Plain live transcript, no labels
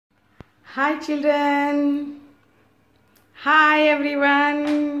Hi children. Hi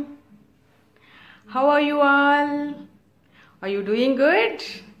everyone. How are you all? Are you doing good?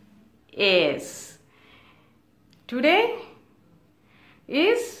 Yes. Today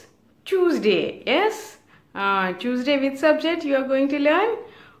is Tuesday. Yes. Tuesday, which subject you are going to learn?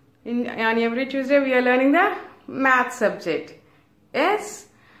 On every Tuesday we are learning the math subject. Yes.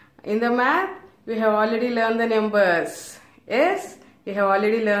 In the math we have already learned the numbers. Yes. We have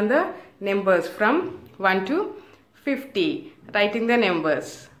already learned the numbers from 1 to 50. Writing the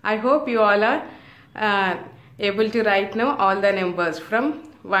numbers. I hope you all are able to write now all the numbers from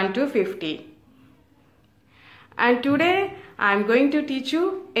 1 to 50. And today I am going to teach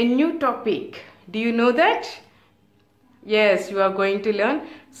you a new topic. Do you know that? Yes, you are going to learn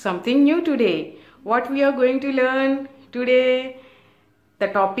something new today. What we are going to learn today? The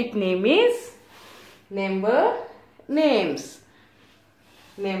topic name is number names.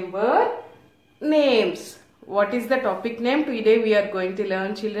 Number names. What is the topic name? Today we are going to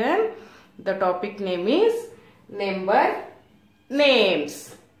learn, children. The topic name is number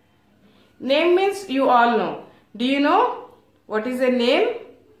names. Name means you all know. Do you know what is a name?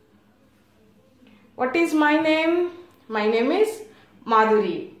 What is my name? My name is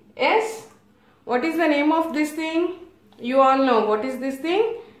Madhuri. Yes. What is the name of this thing? You all know. What is this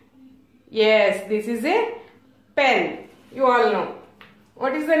thing? Yes, this is a pen. You all know.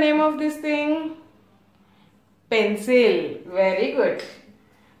 What is the name of this thing? Pencil. Very good.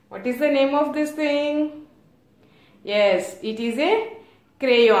 What is the name of this thing? Yes, it is a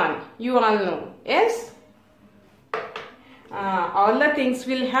crayon. You all know. Yes. All the things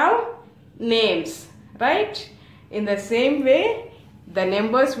will have names, right? In the same way, the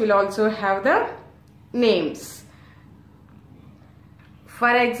numbers will also have the names.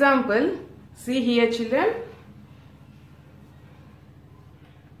 For example, see here, children.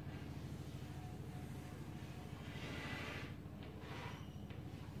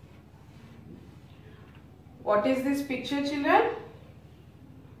 What is this picture, children?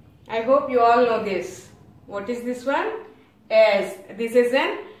 I hope you all know this. What is this one? Yes, this is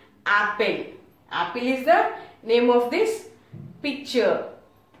an apple. Apple is the name of this picture.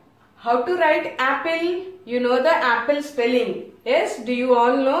 How to write apple? You know the apple spelling. Yes, do you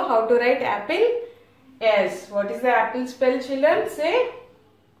all know how to write apple? Yes, what is the apple spell, children? Say.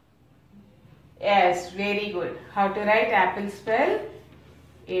 Yes, very good. How to write apple spell?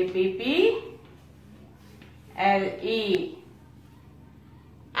 A-P-P-L-E.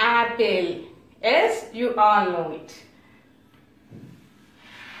 Apple. Yes, you all know it.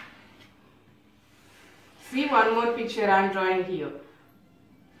 See, one more picture I am drawing here.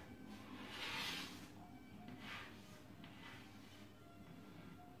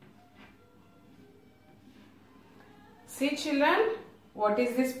 See, children, what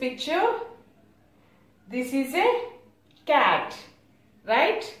is this picture? This is a cat,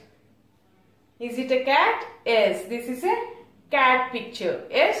 right? Is it a cat? Yes, this is a cat picture.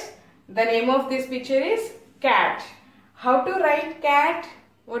 Yes, the name of this picture is cat. How to write cat?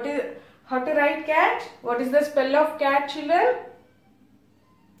 How to write cat? What is the spell of cat, children?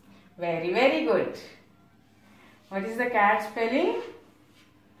 Very, very good. What is the cat spelling?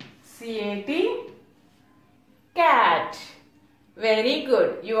 C-A-T. Cat. Very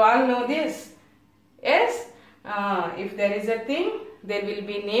good. You all know this. Yes. If there is a thing, there will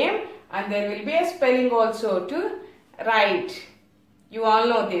be name and there will be a spelling also to write. You all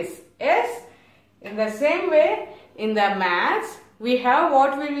know this. Yes. In the same way, in the maths, we have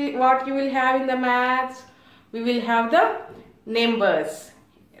what you will have in the maths. We will have the numbers,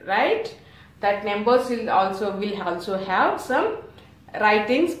 right? That numbers will also have some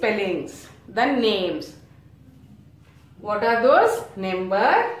writing spellings. The names. What are those?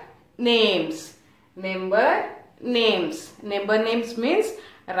 Number names. Number names. Number names means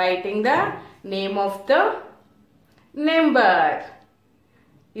writing the name of the number.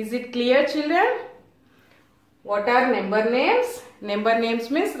 Is it clear, children? What are number names? Number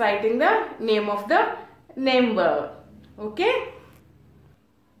names means writing the name of the number. Okay?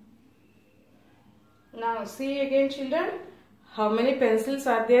 Now see again, children. How many pencils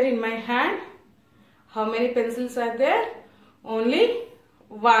are there in my hand? How many pencils are there? Only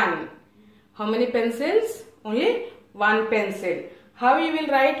one. How many pencils? Only one pencil. How you will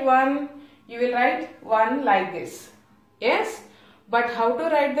write one? You will write one like this. Yes? But how to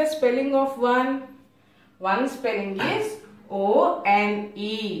write the spelling of one? One spelling is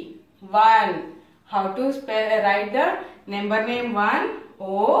O-N-E. One. How to write the number name one?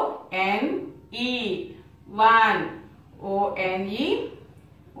 O-N-E. One. O-N-E.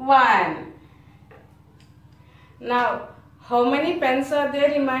 One. Now, How many pens are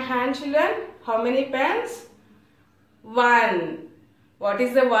there in my hand, children? How many pens? 1. What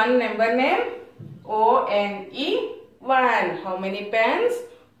is the 1 number name? O-N-E, 1. How many pens?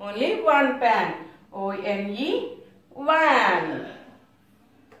 Only 1 pen. O-N-E, 1.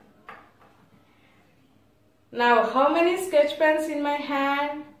 Now, how many sketch pens in my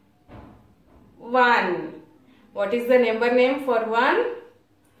hand? 1. What is the number name for 1?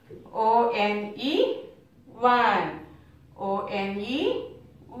 O-N-E, 1. O-N-E,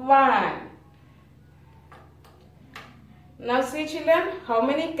 1. Now see children, how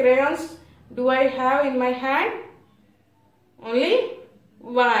many crayons do I have in my hand? Only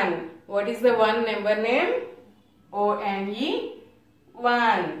 1. What is the 1 number name? O-N-E,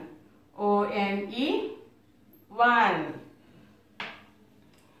 1. O-N-E, 1.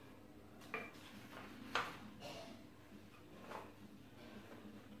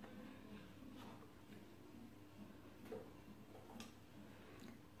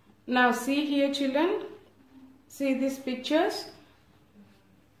 Now see here children, see these pictures.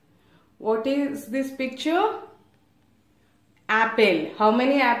 What is this picture? Apple. How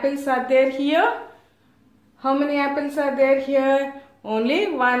many apples are there here? How many apples are there here?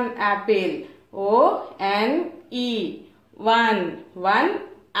 Only 1 apple. O-N-E. 1. 1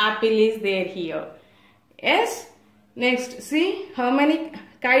 apple is there here. Yes. Next, see how many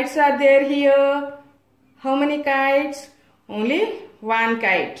kites are there here? How many kites? Only 1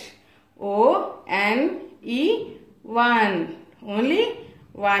 kite. O-N-E, 1. Only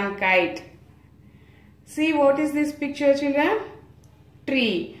 1 kite. See what is this picture children?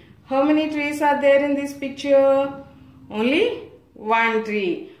 Tree. How many trees are there in this picture? Only 1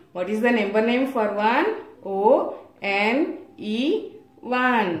 tree. What is the number name for 1? O-N-E,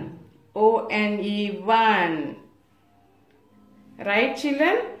 1. O-N-E, 1. Right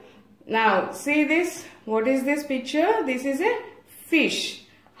children? Now see this. What is this picture? This is a fish.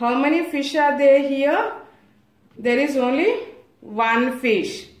 How many fish are there here? There is only 1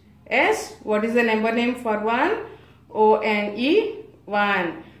 fish. Yes. What is the number name for 1? O-N-E,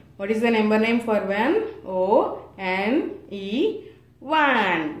 1. What is the number name for 1? O-N-E,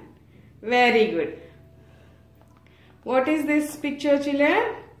 1. Very good. What is this picture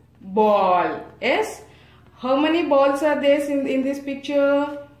children? Ball. Yes. How many balls are there in this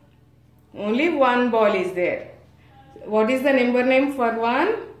picture? Only 1 ball is there. What is the number name for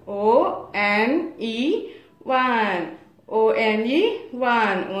 1? O-N-E, 1. O-N-E,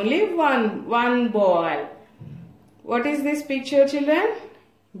 1. Only one ball. What is this picture children?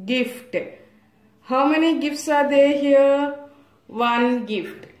 Gift. How many gifts are there here? 1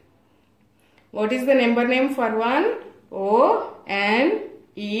 gift. What is the number name for 1?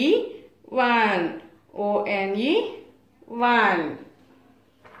 O-N-E, 1. O-N-E, 1.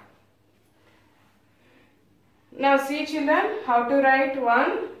 Now see children, how to write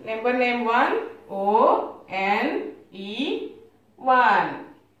 1, number name 1, O-N-E, 1.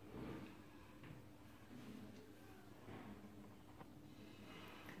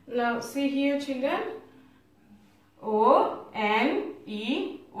 Now see here children,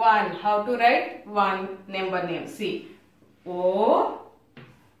 O-N-E, 1. How to write 1 number name? See, O-N-E,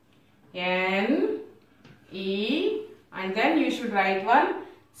 and then you should write 1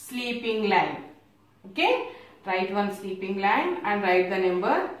 sleeping line. Okay? Write 1 sleeping line and write the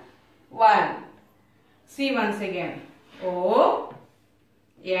number 1. See once again. O-N-E,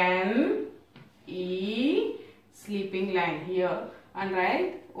 sleeping line here, and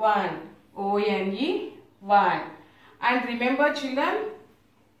write 1. O-N-E, 1. And remember children,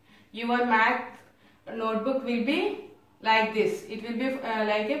 your math notebook will be like this. It will be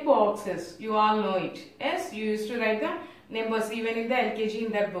like a boxes. You all know it. Yes, you used to write the numbers even in the LKG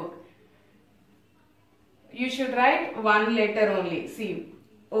in that book. You should write 1 letter only. See,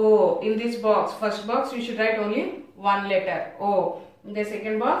 O in this box, first box you should write only 1 letter, O. In the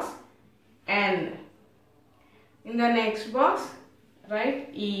second box, N. In the next box,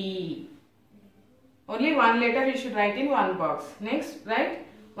 write E. Only 1 letter you should write in 1 box. Next, write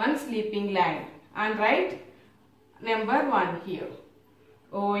 1 sleeping line and write number 1 here.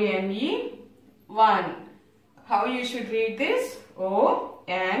 O-N-E, 1. How you should read this?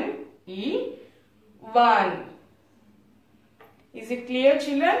 O-N-E, 1. Is it clear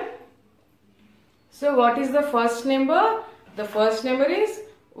children? So what is the first number? The first number is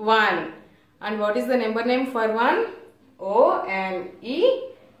 1. And what is the number name for 1?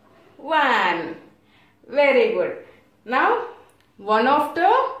 O-N-E, 1. Very good. Now 1 after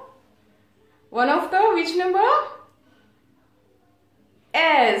which number?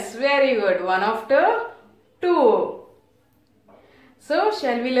 S. Very good. 1 after 2. So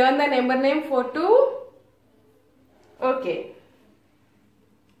shall we learn the number name for 2? Okay.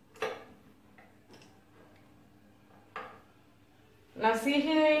 Now see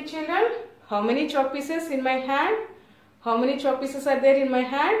here children, how many chalk pieces in my hand? How many chalk pieces are there in my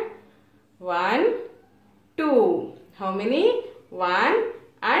hand? 1, 2. How many? 1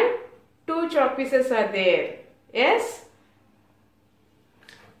 and 2 chalk pieces are there. Yes?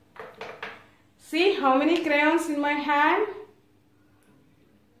 See how many crayons in my hand?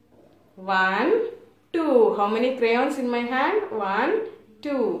 1, 2. How many crayons in my hand? 1,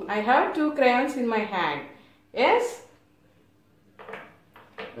 2. I have 2 crayons in my hand. Yes?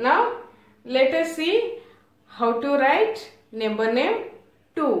 Now let us see how to write number name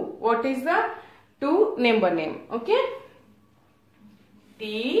 2. What is the 2 number name? Okay?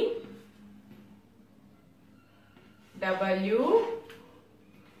 T W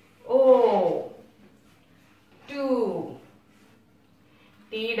O 2.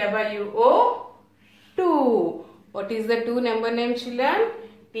 T W O 2. What is the 2 number name children?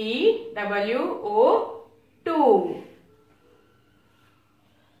 T W O 2.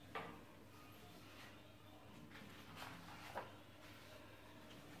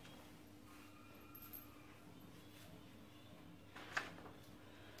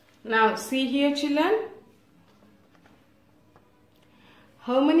 Now see here children,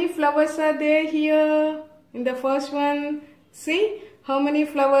 how many flowers are there here in the first one? See how many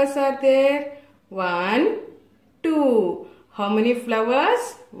flowers are there? 1, 2. How many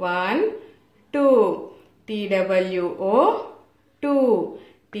flowers? 1, 2. T W O 2.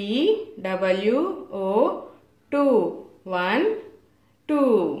 T W O 2. 1,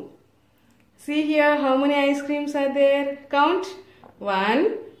 2. See here how many ice creams are there? Count.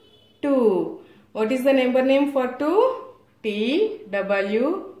 1, 2. What is the number name for 2? T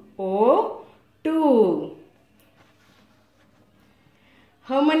W O 2.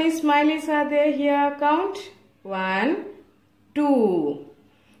 How many smileys are there here? Count. 1, 2.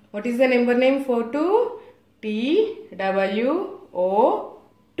 What is the number name for 2? T W O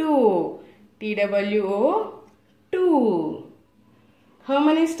 2. T W O 2. How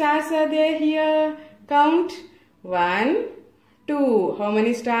many stars are there here? Count. 1, 2. How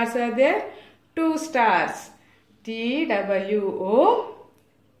many stars are there? 2 stars. T W O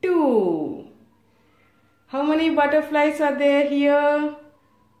 2. How many butterflies are there here?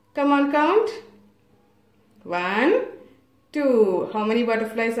 Come on, count. 1, 2. How many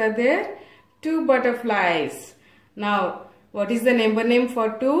butterflies are there? 2 butterflies. Now, what is the number name for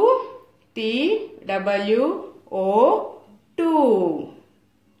 2? T W O 2.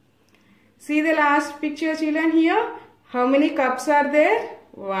 See the last picture children here. How many cups are there?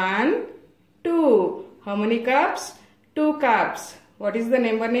 1, 2. How many cups? 2 cups. What is the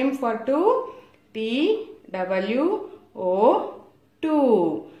number name for 2? T W O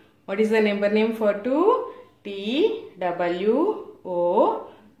 2. What is the number name for 2? T W O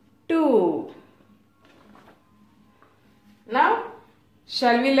 2. Now,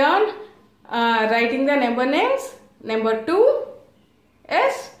 shall we learn writing the number names? Number 2.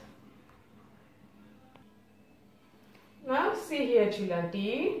 Yes? Now, see here children.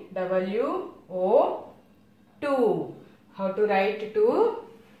 T W O 2. How to write 2?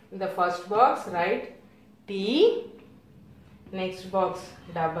 In the first box, write T. Next box,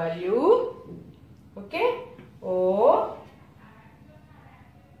 W. Okay? O.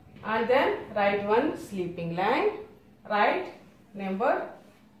 And then write one sleeping line. Write number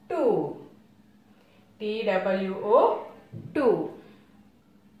 2. T W O 2.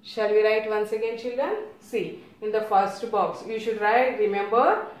 Shall we write once again children? See, in the first box, you should write,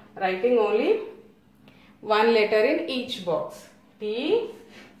 remember, writing only one letter in each box. T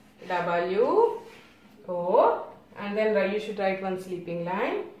W O, and then you should write one sleeping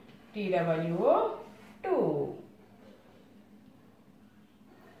line. T W O 2.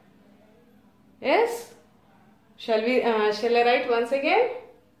 Yes? Shall I write once again?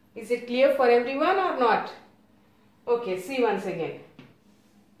 Is it clear for everyone or not? Okay, see once again.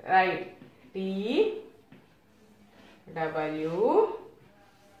 Write T W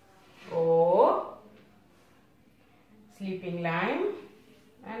O sleeping line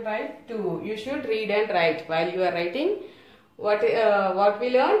and write 2. You should read and write while you are writing. What we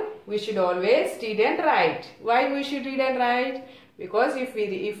learn? We should always read and write. Why we should read and write? Because if we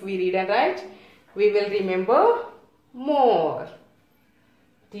read and write, we will remember more.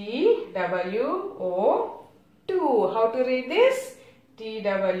 T W O 2. How to read this? T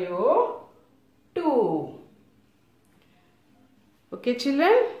W O 2. Okay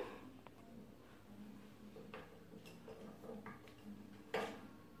children?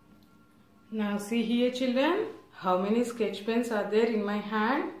 Now see here children, how many sketch pens are there in my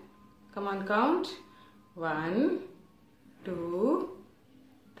hand? Come on, count. 1, 2,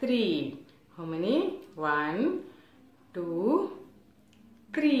 3. How many? 1, 2,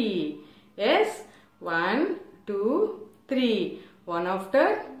 3. Yes, 1, 2, 3. 1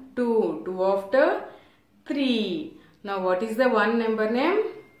 after 2, 2 after 3. Now what is the one number name?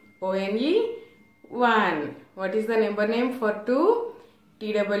 ONE 1. What is the number name for 2?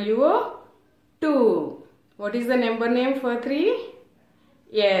 TWO 2. What is the number name for 3?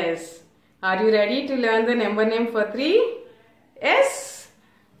 Yes. Are you ready to learn the number name for 3? Yes.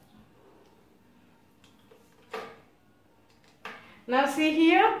 Now see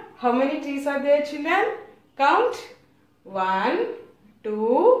here, how many trees are there, children? Count. 1,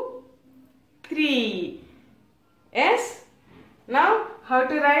 2, 3. Yes. Now how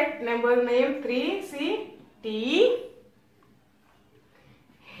to write number name 3? See, T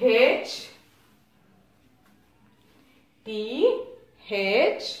H T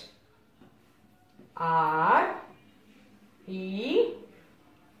H R E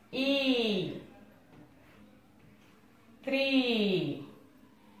E 3.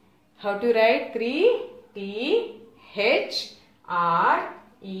 How to write 3? T H R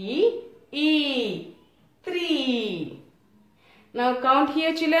E E 3. Now count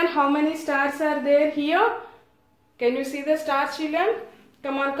here, children. How many stars are there here? Can you see the stars, children?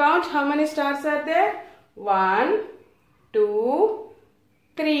 Come on, count. How many stars are there? 1, 2,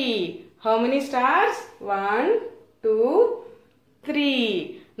 3. How many stars? 1, 2,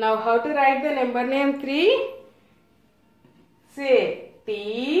 3. Now how to write the number name 3? Say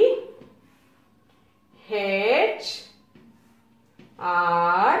T H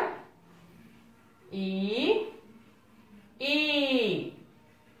R E E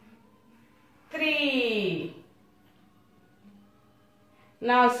 3.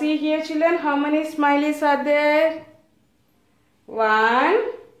 Now see here, children, how many smileys are there?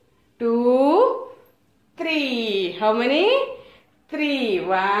 1, 2, 3. How many? 3.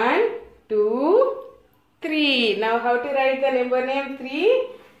 1, 2, 3. Now how to write the number name 3?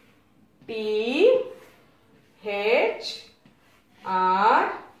 T H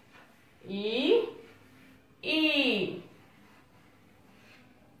R E E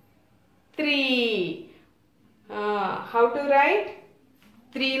 3. How to write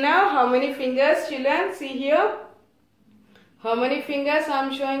 3 now? How many fingers, children? See here. How many fingers I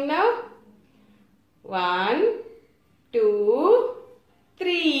am showing now? 1, 2,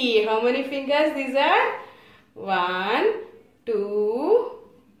 3. How many fingers these are? 1, 2,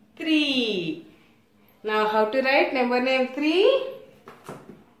 3. Now how to write number name 3?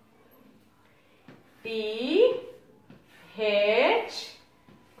 T H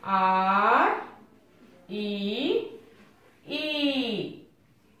R E E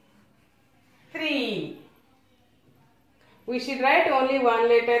 3. We should write only one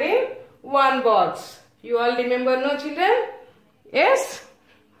letter in one box. You all remember, no, children? Yes?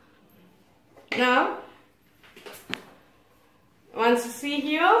 Now, once see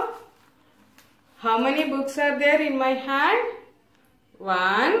here, how many books are there in my hand?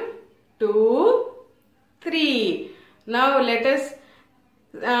 1, 2, 3. Now let us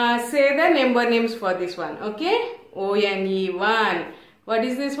say the number names for this one. Okay? ONE 1. What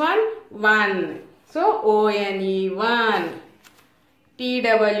is this one? 1. So ONE 1.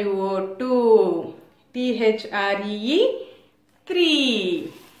 TWO 2. THREE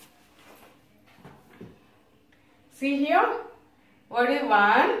 3. See here. What is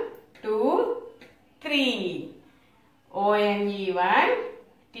 1, 2, 3. ONE 1.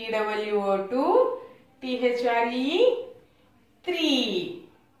 TWO 2. THREE 3.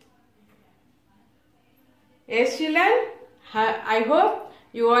 Yes, children, I hope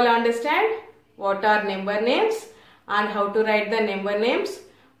you all understand what are number names and how to write the number names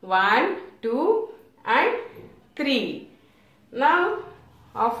 1, 2 and 3. Now,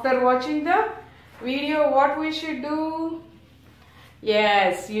 after watching the video, what we should do?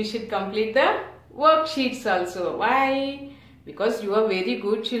 Yes, you should complete the worksheets also. Why? Because you are very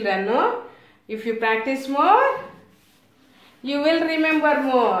good children, no? If you practice more, you will remember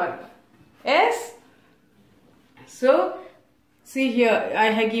more. Yes? So, see here, I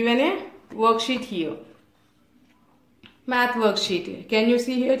have given a worksheet here. Math worksheet. Can you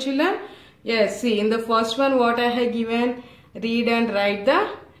see here, children? Yes, see, in the first one, what I have given, read and write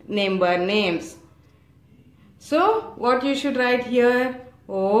the number names. So, what you should write here?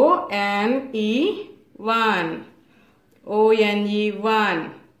 ONE 1. ONE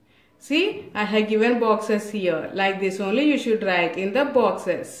 1. See, I have given boxes here. Like this only you should write in the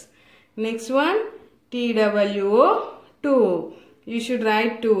boxes. Next one, TWO 2. You should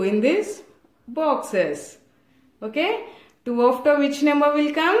write 2 in these boxes. Okay. 2 after which number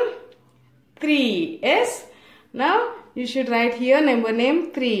will come? 3. Yes. Now, you should write here number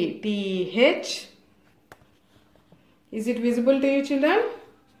name 3. TH. Is it visible to you, children?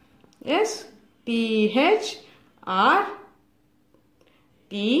 Yes. THREE.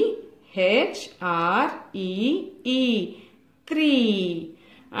 3.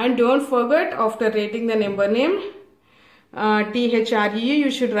 And don't forget, after writing the number name THREE,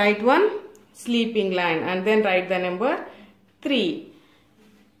 you should write one sleeping line and then write the number 3.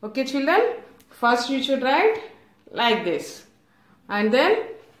 Okay, children? First you should write like this. And then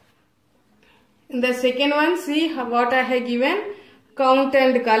in the second one, see what I have given. Count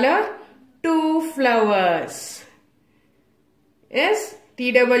and color 2 flowers. Yes,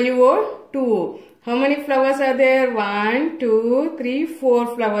 TWO 2. How many flowers are there? 1, 2, 3,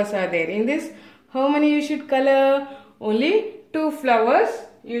 4 flowers are there. In this, how many you should color? Only 2 flowers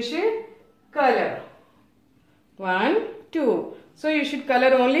you should color. 1, 2. So you should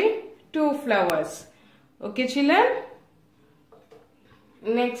color only 2 flowers. Okay, children?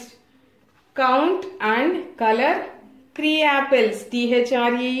 Next, count and color 3 apples.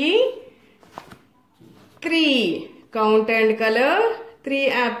 THREE 3. Count and color 3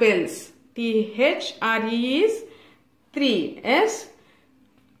 apples. THREE is 3. Yes.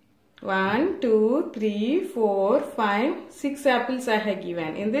 1, 2, 3, 4, 5, 6 apples I have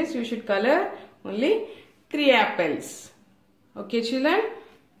given. In this you should color only 3 apples. Okay, children?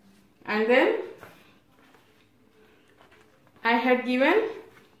 And then I had given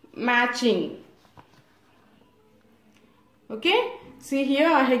matching. Okay, see here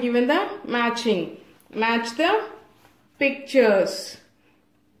I have given the matching. Match the pictures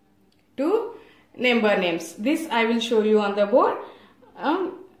to number names. This I will show you on the board.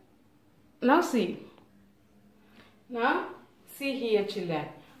 Now see. Now see here, children.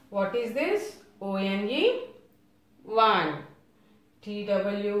 What is this? ONE 1.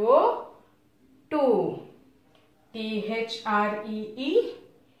 TWO 2. THREE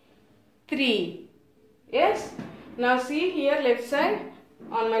 3. Yes. Now see here, left side.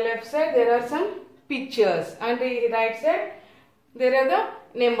 On my left side there are some pictures, and the right side there are the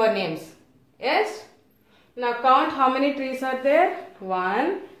number names. Yes. Now count how many trees are there.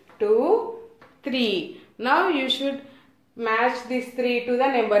 1, 2, 3. Now you should match this 3 to the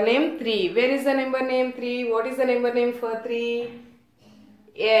number name 3. Where is the number name 3? What is the number name for 3?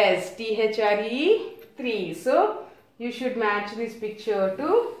 Yes, THREE 3. So you should match this picture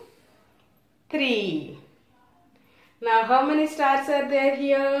to 3. Now how many stars are there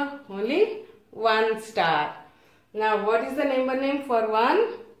here? Only 1 star. Now what is the number name for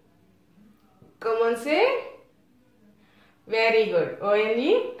 1? Come on, say. Very good.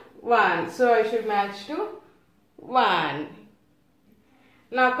 ONE 1. So I should match to 1.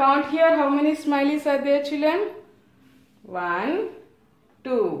 Now count here how many smileys are there, children? 1,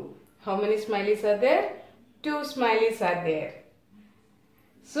 2. How many smileys are there? 2 smileys are there.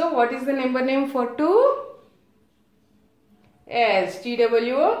 So what is the number name for 2? Yes,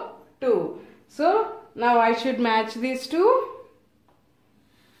 TWO 2. So now I should match these to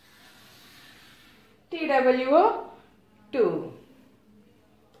TWO 2.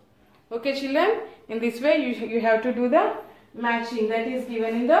 Okay, children, in this way you have to do the matching that is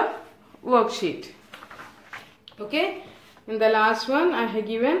given in the worksheet. Okay, in the last one I have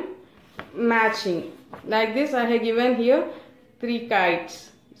given matching. Like this I have given here 3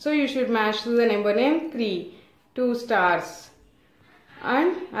 kites. So you should match to the number name 3. 2 stars.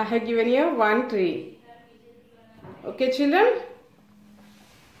 And I have given here 1 tree. Okay, children?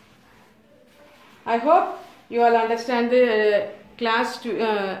 I hope you all understand the class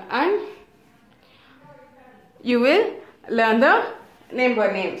and you will learn the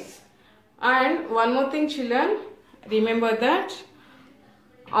number names. And one more thing, children, remember that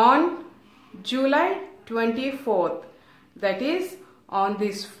on July 24th, that is on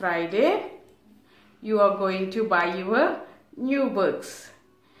this Friday, you are going to buy your new books.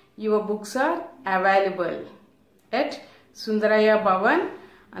 Your books are available at Sundaraya Bhavan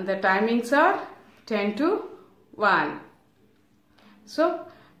and the timings are 10 to 1. So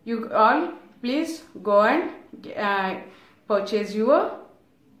you all please go and purchase your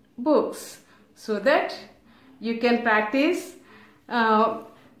books so that you can practice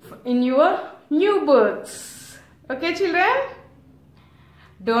in your new books. Okay, children?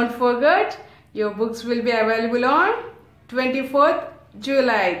 Don't forget, your books will be available on 24th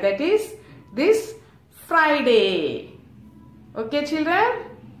July, that is this Friday. Okay, children?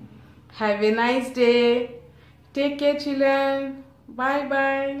 Have a nice day. Take care, children. Bye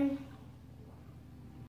bye.